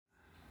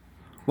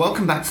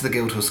Welcome back to the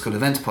Guildhall School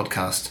Events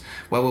podcast,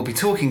 where we'll be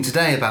talking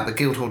today about the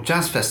Guildhall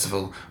Jazz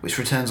Festival, which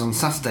returns on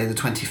Saturday the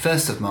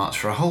 21st of March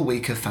for a whole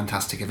week of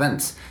fantastic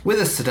events. With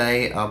us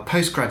today are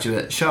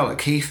postgraduate Charlotte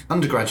Keefe,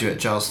 undergraduate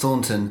Giles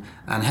Thornton,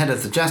 and head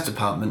of the jazz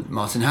department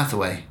Martin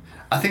Hathaway.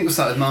 I think we'll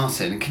start with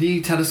Martin. Can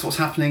you tell us what's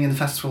happening in the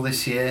festival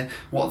this year?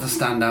 What are the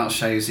standout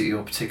shows that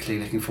you're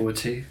particularly looking forward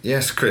to?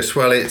 Yes, Chris.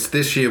 Well,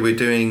 this year we're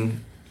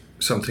doing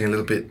something a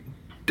little bit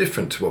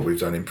different to what we've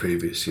done in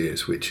previous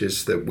years, which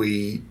is that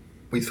we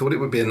thought it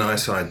would be a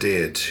nice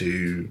idea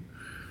to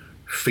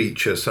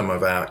feature some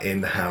of our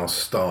in-house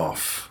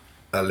staff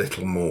a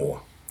little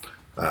more,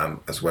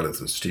 as well as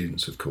the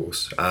students, of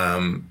course.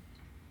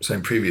 So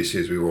in previous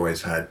years, we've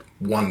always had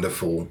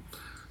wonderful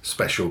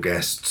special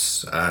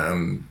guests,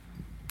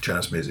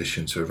 jazz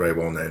musicians who are very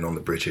well known on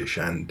the British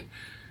and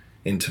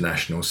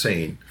international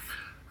scene.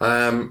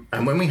 And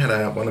when we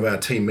had one of our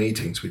team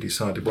meetings, we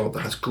decided, well,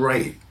 that's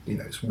great. You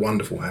know, it's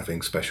wonderful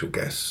having special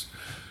guests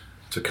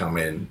to come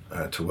in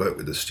to work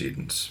with the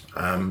students.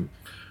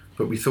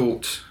 But we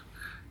thought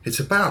it's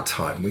about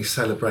time we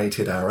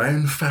celebrated our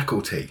own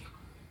faculty,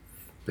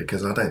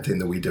 because I don't think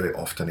that we do it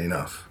often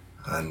enough.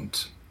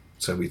 And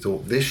so we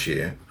thought this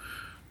year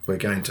we're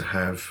going to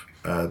have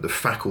the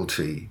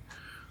faculty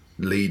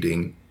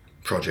leading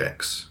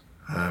projects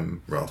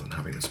rather than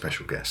having the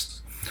special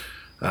guests.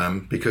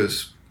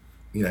 Because,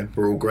 you know,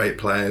 we're all great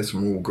players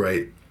and we're all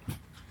great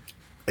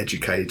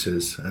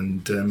educators,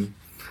 and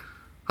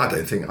I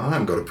don't think I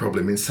haven't got a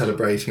problem in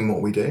celebrating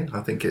what we do.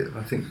 I think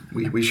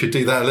we should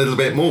do that a little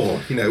bit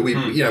more. You know,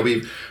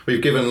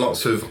 we've given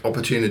lots of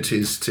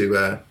opportunities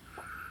to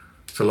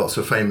lots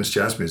of famous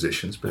jazz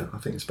musicians, but I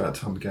think it's about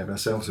time we gave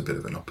ourselves a bit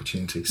of an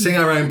opportunity. Sing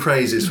our own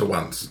praises for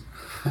once.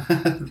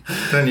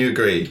 Don't you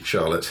agree,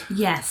 Charlotte?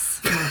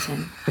 Yes,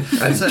 Martin.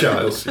 And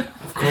Giles.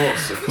 Of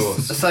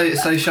course.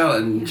 So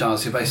Charlotte and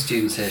Giles, you're both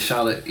students here.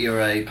 Charlotte,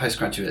 you're a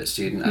postgraduate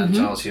student, and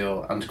Giles,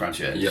 you're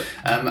undergraduate. Yep.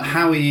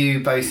 How are you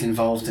both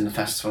involved in the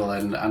festival,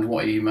 and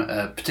what are you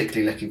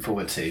particularly looking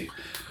forward to?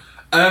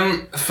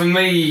 For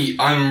me,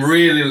 I'm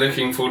really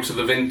looking forward to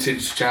the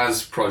Vintage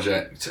Jazz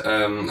project.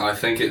 I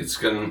think it's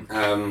going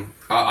to...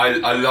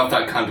 I love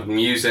that kind of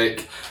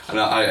music, and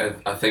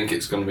I think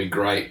it's going to be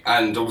great.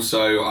 And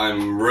also,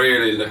 I'm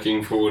really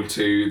looking forward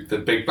to the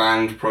Big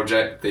Band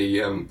project,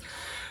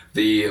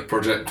 the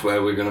project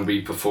where we're going to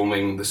be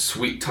performing the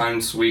Sweet Time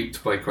Suite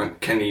by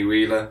Kenny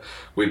Wheeler,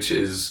 which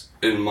is,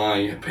 in my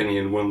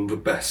opinion, one of the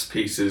best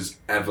pieces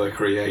ever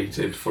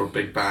created for a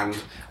big band.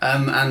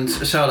 And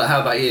Charlotte,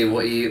 how about you?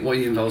 What are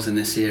you involved in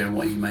this year, and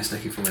what are you most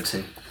looking forward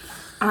to?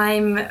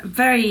 I'm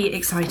very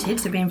excited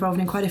to be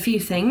involved in quite a few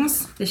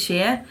things this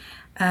year.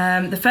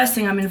 The first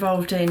thing I'm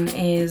involved in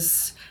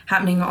is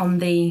happening on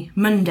the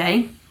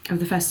Monday of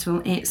the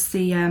festival. It's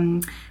the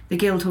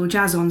Guildhall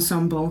Jazz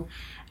Ensemble,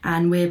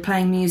 and we're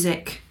playing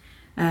music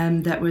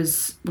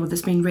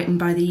that's been written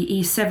by the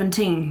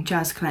E17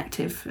 Jazz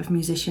Collective of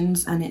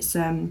musicians, and it's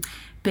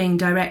being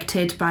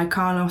directed by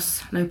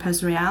Carlos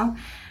Lopez Real,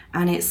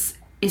 and it's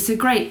a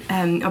great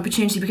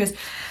opportunity because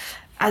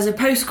as a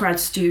postgrad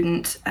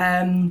student,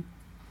 I'm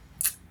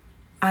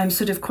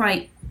sort of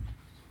quite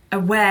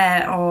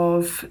aware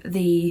of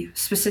the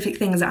specific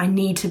things that I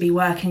need to be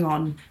working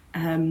on.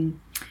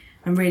 I'm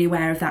really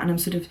aware of that, and I'm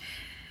sort of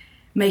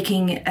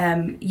making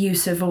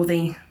use of all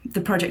the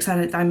projects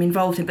that I'm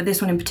involved in, but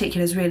this one in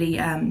particular is really,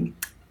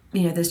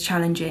 there's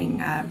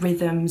challenging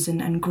rhythms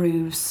and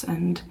grooves,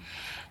 and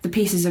the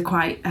pieces are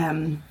quite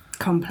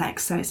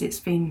complex, so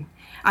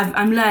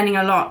I'm learning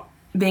a lot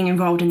being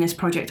involved in this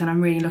project, and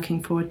I'm really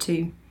looking forward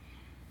to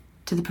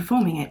the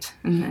performing it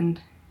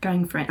and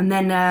going for it. And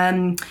then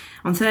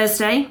on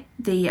Thursday,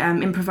 the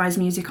Improvised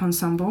Music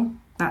Ensemble,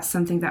 that's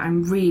something that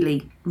I'm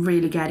really,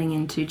 really getting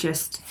into, it's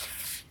just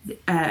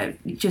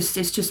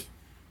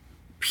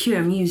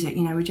pure music,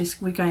 you know,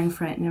 we're going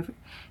for it and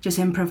just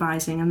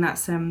improvising, and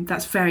that's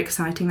very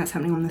exciting. That's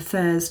happening on the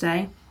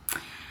Thursday.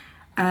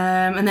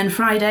 And then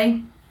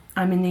Friday,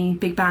 I'm in the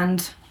big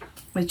band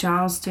with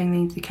Giles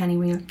doing the Kenny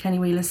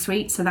Wheeler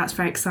suite, so that's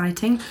very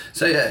exciting.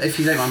 So if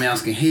you don't mind me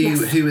asking,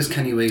 who is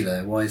Kenny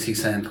Wheeler? Why is he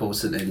so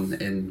important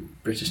in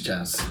British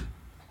jazz?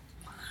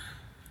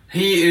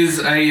 He is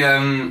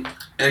a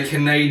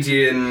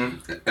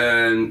Canadian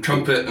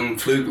trumpet and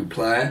flute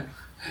player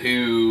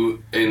who's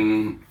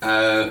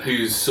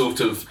sort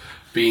of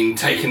been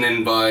taken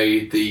in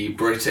by the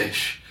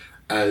British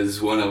as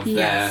one of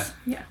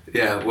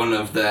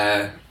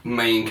their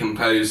main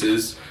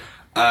composers,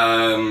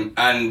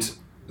 and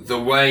the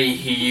way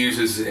he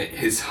uses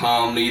his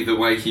harmony, the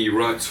way he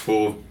writes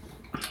for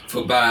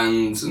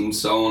bands and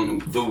so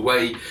on, the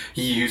way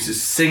he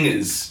uses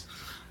singers,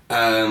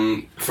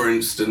 for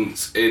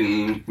instance,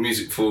 in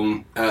music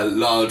for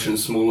large and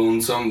small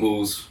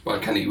ensembles by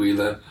Kenny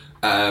Wheeler.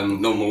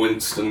 Norma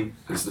Winston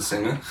is the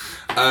singer.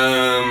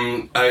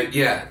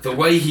 The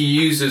way he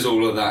uses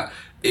all of that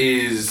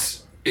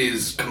is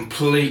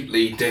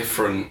completely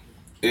different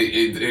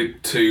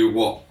to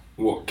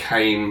what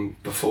came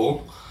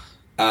before.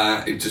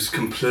 It just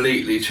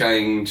completely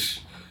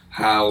changed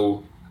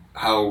how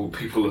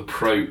people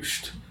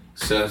approached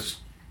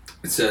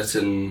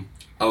certain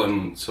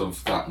elements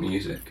of that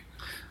music.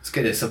 It's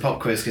good. It's a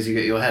pop quiz because you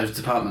get your head of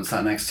department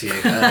sat next to you.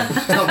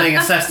 It's not being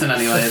assessed in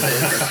any way, is it?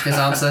 His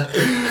answer.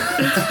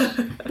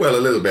 Well,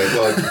 a little bit.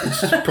 Well, it's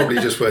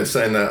probably just worth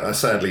saying that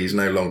sadly he's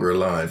no longer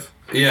alive.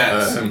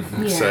 Yes.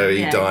 So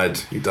he died.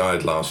 He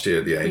died last year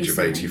at the age of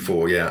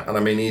 84. Yeah, and I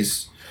mean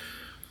he's,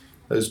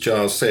 as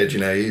Giles said,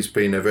 he's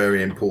been a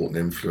very important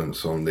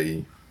influence on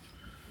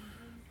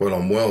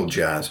on world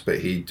jazz. But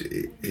he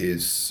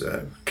is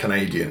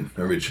Canadian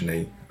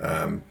originally.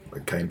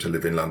 Came to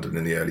live in London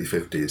in the early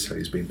 50s, so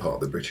he's been part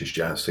of the British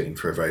jazz scene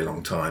for a very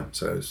long time.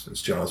 So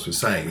as Giles was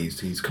saying,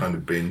 he's kind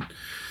of been,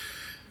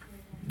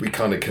 we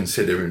kind of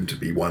consider him to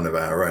be one of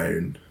our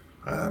own,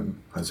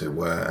 as it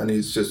were. And he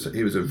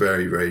was a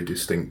very, very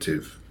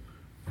distinctive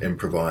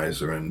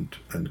improviser and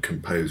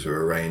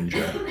composer,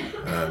 arranger,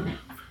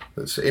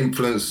 that's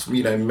influenced,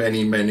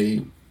 many,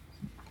 many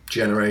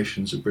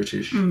generations of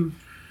British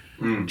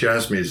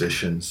jazz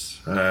musicians.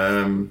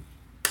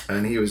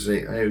 And he was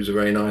a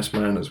very nice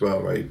man as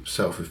well, very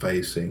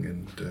self-effacing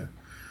and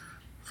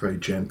very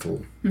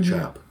gentle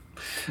chap.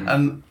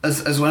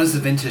 As well as the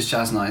Vintage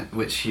Jazz Night,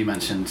 which you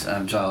mentioned,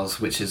 Giles,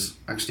 which is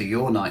actually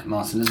your night,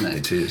 Martin, isn't it?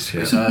 It is,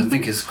 yeah. Which I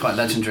think is quite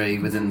legendary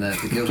within the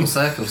Guildhall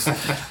circles.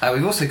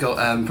 We've also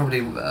got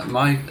probably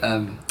my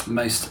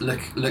most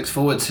looked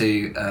forward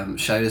to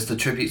show is the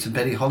tribute to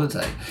Billie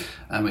Holiday,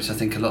 which I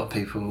think a lot of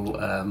people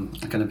are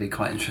going to be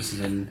quite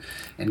interested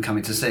in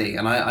coming to see.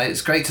 And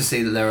it's great to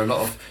see that there are a lot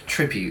of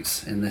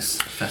tributes in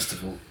this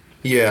festival.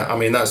 Yeah, I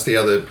mean, that's the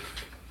other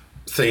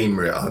theme.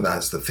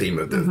 That's the theme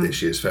of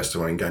this year's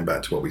festival, and going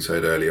back to what we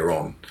said earlier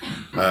on,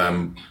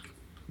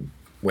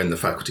 when the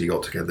faculty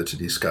got together to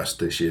discuss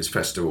this year's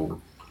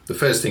festival, the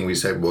first thing we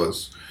said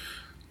was,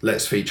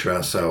 let's feature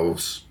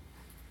ourselves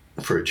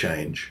for a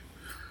change.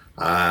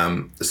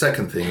 The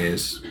second thing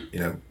is,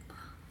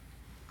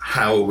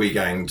 how are we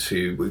going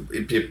to,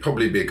 it'd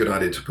probably be a good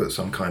idea to put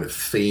some kind of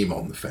theme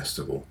on the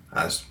festival,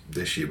 as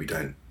this year we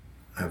don't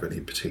have any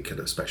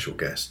particular special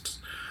guests.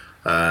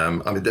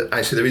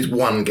 Actually, there is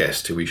one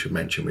guest who we should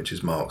mention, which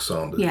is Mark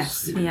Sanders.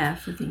 Yes,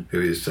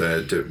 who is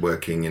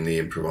working in the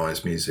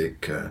improvised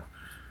music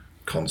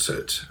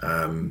concert.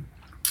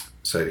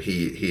 So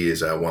he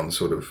is our one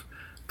sort of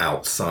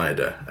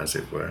outsider, as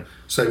it were.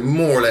 So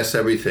more or less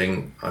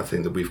everything I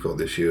think that we've got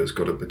this year has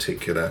got a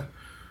particular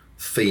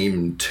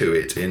theme to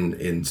it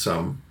in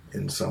some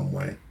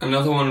way.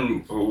 Another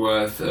one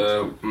worth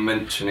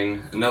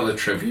mentioning, another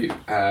tribute,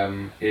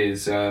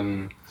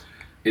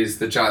 is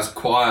the jazz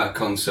choir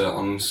concert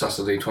on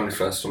Saturday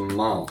 21st of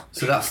March.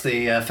 So that's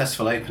the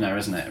festival opener,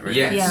 isn't it? Really?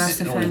 Yes. Yeah, that's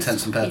the in all first,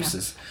 intents and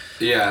purposes.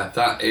 Yeah,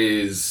 that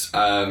is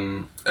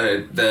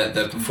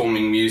they're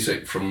performing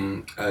music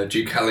from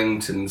Duke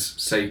Ellington's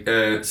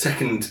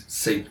second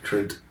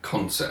sacred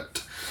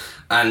concert,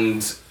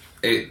 and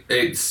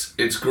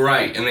it's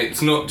great, and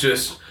it's not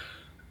just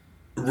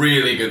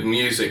really good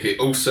music. It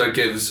also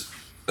gives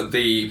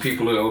the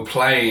people who are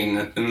playing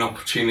an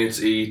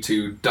opportunity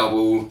to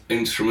double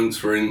instruments,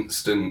 for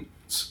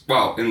instance.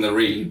 Well, in the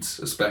reeds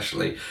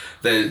especially,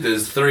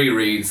 there's 3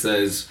 reeds.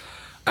 There's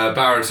a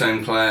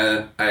baritone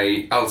player,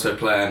 a alto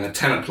player, and a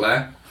tenor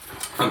player.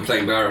 I'm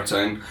playing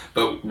baritone,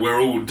 but we're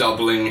all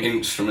doubling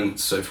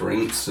instruments. So, for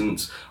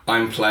instance,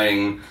 I'm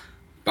playing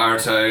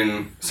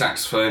baritone,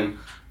 saxophone,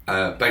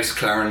 bass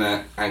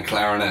clarinet,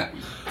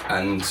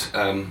 and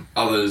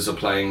others are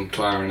playing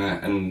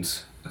clarinet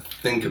and I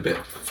think a bit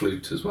of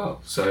flute as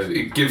well. So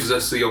it gives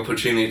us the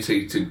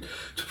opportunity to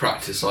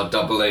practice our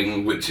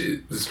doubling, which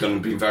is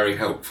going to be very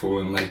helpful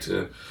in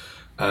later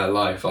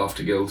life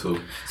after Guildhall.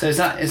 So is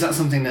that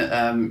something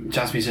that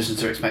jazz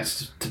musicians are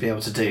expected to be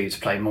able to do, to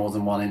play more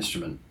than one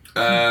instrument?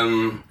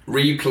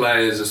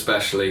 Replayers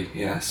especially,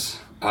 yes.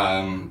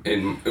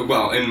 In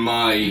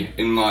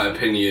my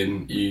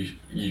opinion,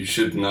 you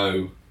should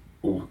know.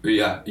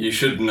 You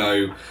should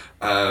know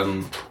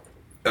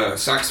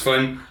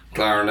saxophone,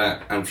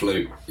 clarinet, and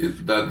flute.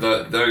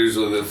 Those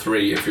are the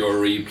 3. If you're a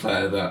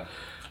replayer, that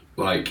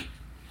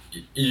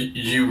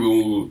you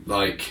will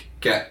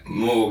get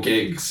more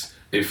gigs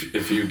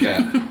if you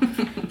get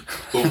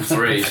all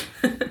 3.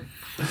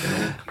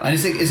 And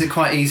is it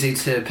quite easy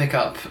to pick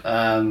up?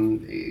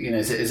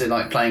 Is it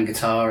like playing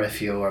guitar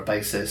if you're a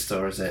bassist,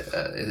 or is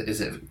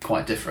it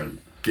quite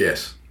different?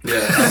 Yes.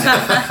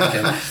 Yeah.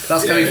 Okay.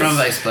 That's coming from a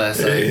bass player,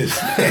 so it is.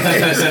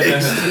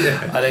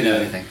 I don't know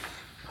anything.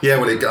 Yeah,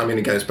 well, it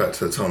goes back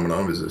to the time when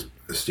I was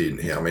a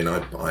student here. I mean,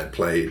 I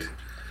played,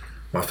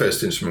 my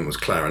first instrument was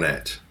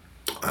clarinet.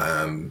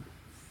 I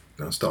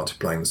started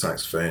playing the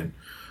saxophone.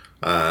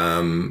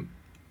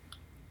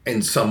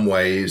 In some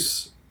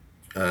ways,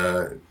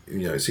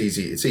 it's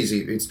easy.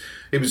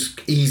 It was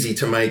easy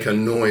to make a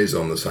noise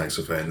on the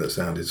saxophone that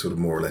sounded sort of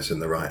more or less in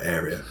the right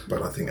area.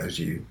 But I think as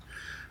you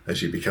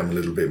become a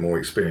little bit more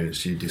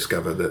experienced, you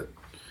discover that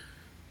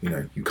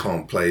you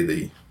can't play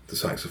the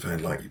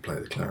saxophone like you play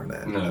the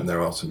clarinet, and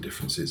there are some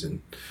differences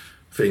in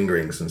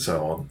fingerings and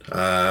so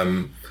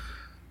on.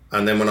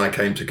 And then when I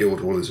came to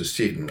Guildhall as a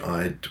student,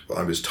 I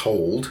was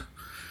told,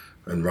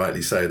 and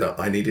rightly so, that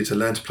I needed to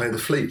learn to play the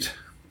flute.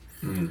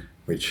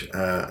 which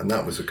and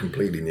that was a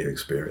completely new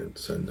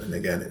experience. And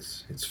again,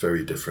 it's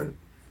very different.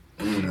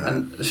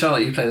 And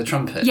Charlotte, you play the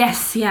trumpet.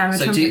 Yes, yeah, I'm a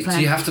So trumpet player.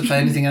 do you have to play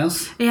anything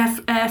else? Yeah,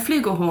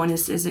 flugelhorn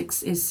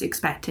is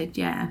expected,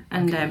 yeah,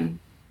 and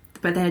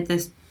but they're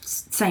the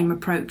same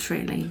approach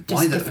really. Just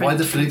Why the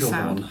different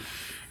sound.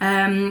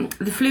 flugelhorn?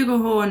 The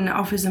flugelhorn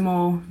offers a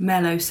more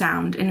mellow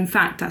sound, and in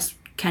fact, that's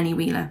Kenny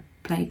Wheeler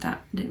played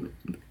that.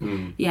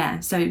 Yeah,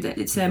 so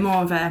it's a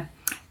more of a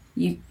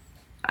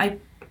I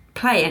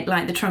play it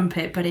like the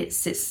trumpet, but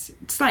it's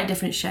slightly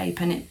different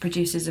shape, and it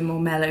produces a more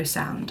mellow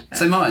sound.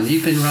 So Martin,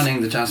 you've been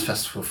running the Jazz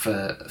Festival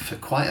for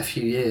quite a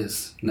few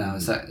years now.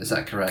 Is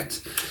that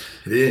correct?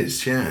 It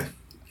is, yeah.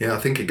 I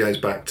think it goes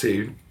back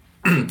to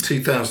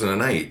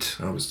 2008.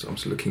 I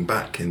was looking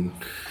back in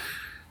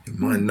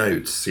my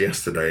notes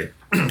yesterday,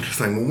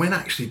 saying, well, when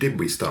actually did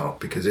we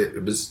start? Because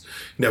it was,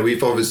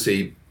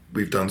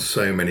 we've done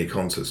so many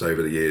concerts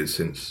over the years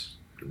since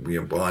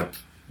I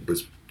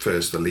was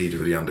first the leader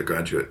of the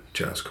undergraduate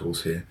jazz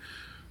course here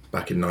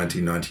back in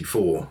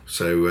 1994.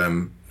 So,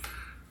 and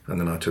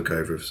then I took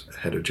over as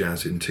head of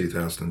jazz in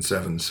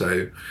 2007.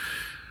 So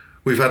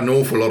we've had an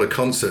awful lot of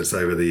concerts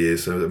over the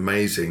years, so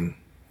amazing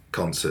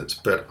concerts.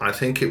 But I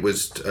think it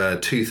was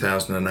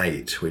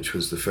 2008, which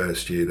was the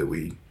first year that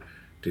we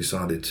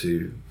decided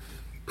to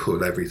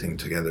pull everything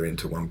together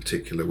into one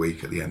particular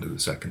week at the end of the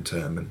second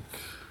term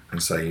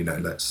and say,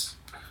 let's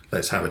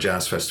have a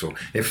jazz festival.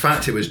 In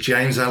fact, it was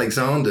James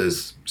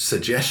Alexander's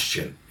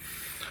suggestion,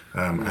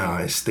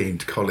 our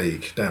esteemed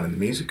colleague down in the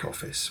music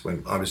office,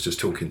 when I was just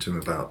talking to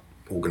him about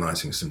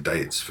organising some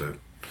dates for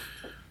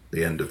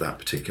the end of that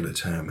particular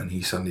term, and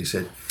he suddenly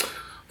said,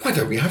 why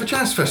don't we have a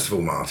jazz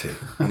festival, Martin?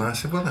 And I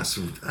said, well,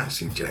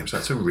 actually, James,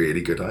 that's a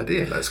really good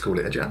idea. Let's call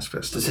it a jazz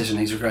festival. Decision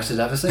he's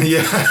regretted ever since.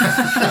 Yeah.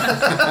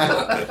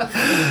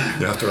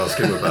 You have to ask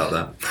him about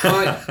that.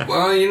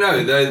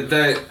 Well,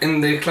 they're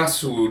in the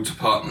classical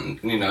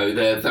department,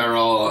 there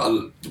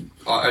are,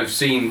 I've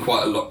seen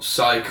quite a lot of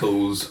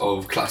cycles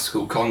of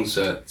classical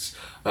concerts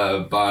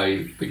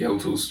by the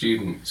Guildhall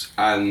students.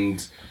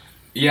 And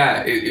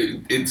yeah,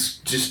 it's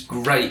just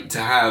great to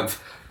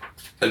have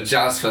a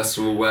jazz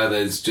festival where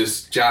there's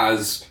just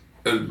jazz,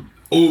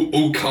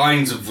 all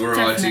kinds of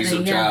varieties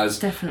of jazz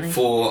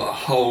for a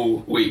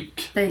whole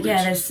week.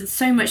 There's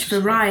so much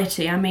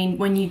variety. As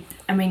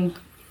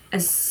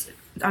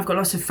I've got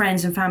lots of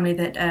friends and family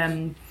that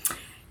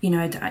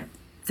that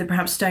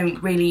perhaps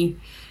don't really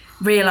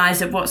realise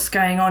that what's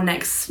going on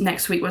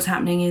next week, what's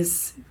happening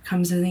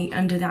comes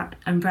under that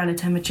umbrella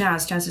term of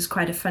jazz. Jazz is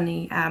quite a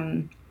funny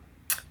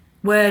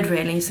word,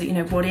 really. So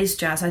what is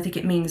jazz? I think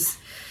it means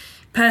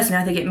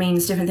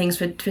different things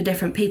for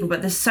different people,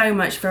 but there's so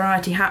much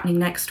variety happening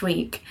next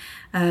week.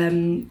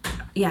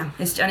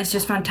 It's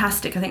just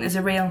fantastic. I think there's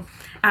a real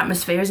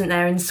atmosphere, isn't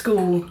there, in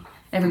school?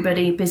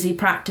 Everybody busy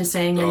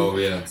practicing.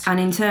 And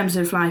in terms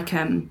of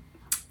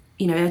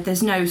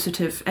there's no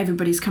sort of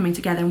everybody's coming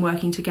together and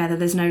working together.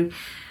 There's no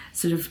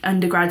sort of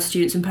undergrad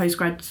students and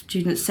postgrad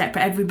students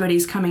separate.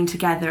 Everybody's coming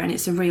together, and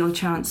it's a real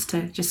chance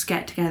to just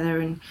get together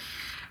and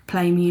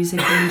play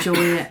music and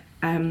enjoy it.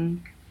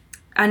 And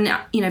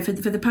for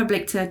the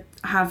public to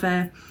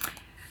have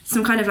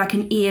some kind of like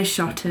an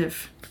earshot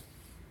of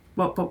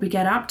what we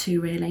get up to,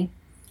 really,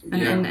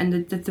 and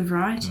the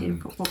variety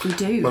of what we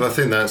do. Well, I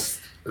think that's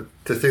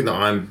the thing that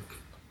I'm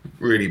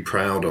really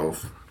proud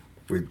of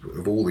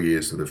all the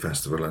years of the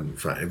festival, and in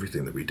fact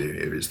everything that we do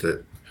here, is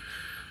that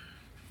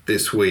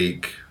this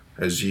week,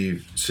 as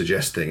you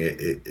suggesting,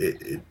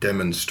 it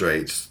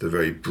demonstrates the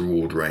very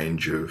broad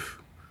range of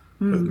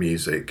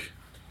music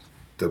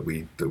that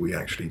we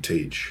actually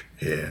teach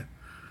here.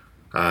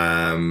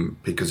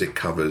 Because it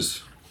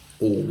covers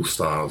all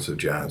styles of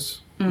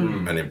jazz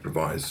and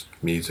improvised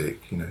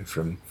music,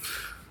 from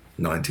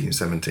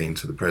 1917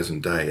 to the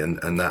present day,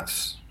 and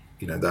that's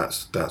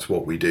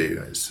what we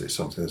do. It's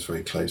something that's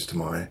very close to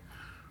my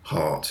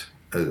heart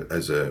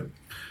as a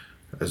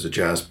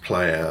jazz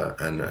player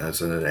and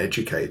as an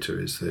educator.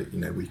 Is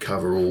that we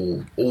cover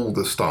all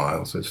the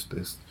styles.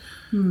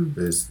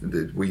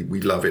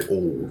 We love it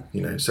all.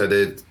 So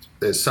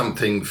there's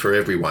something for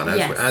everyone.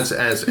 As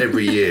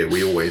every year,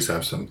 we always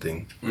have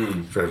something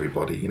for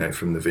everybody,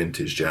 from the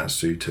vintage jazz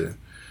through to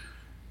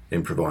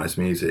improvised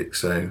music.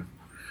 So,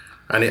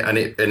 and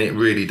it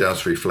really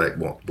does reflect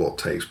what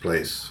takes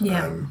place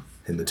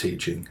in the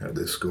teaching at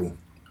this school.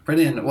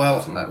 Brilliant.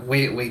 Well,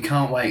 we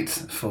can't wait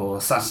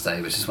for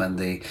Saturday, which is when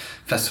the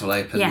festival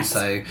opens. Yes.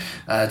 So,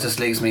 just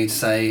leaves me to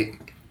say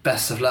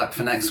best of luck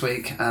for next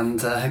week,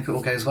 and hope it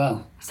all goes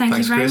well. Thanks,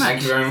 Thanks, you very Chris. much.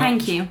 Thank you very much.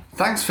 Thank you.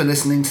 Thanks for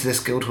listening to this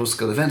Guildhall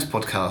School Events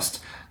podcast.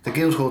 The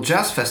Guildhall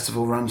Jazz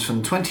Festival runs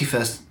from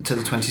 21st to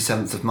the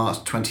 27th of March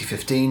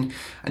 2015,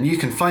 and you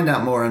can find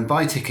out more and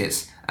buy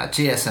tickets at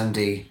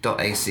gsmd.ac.uk.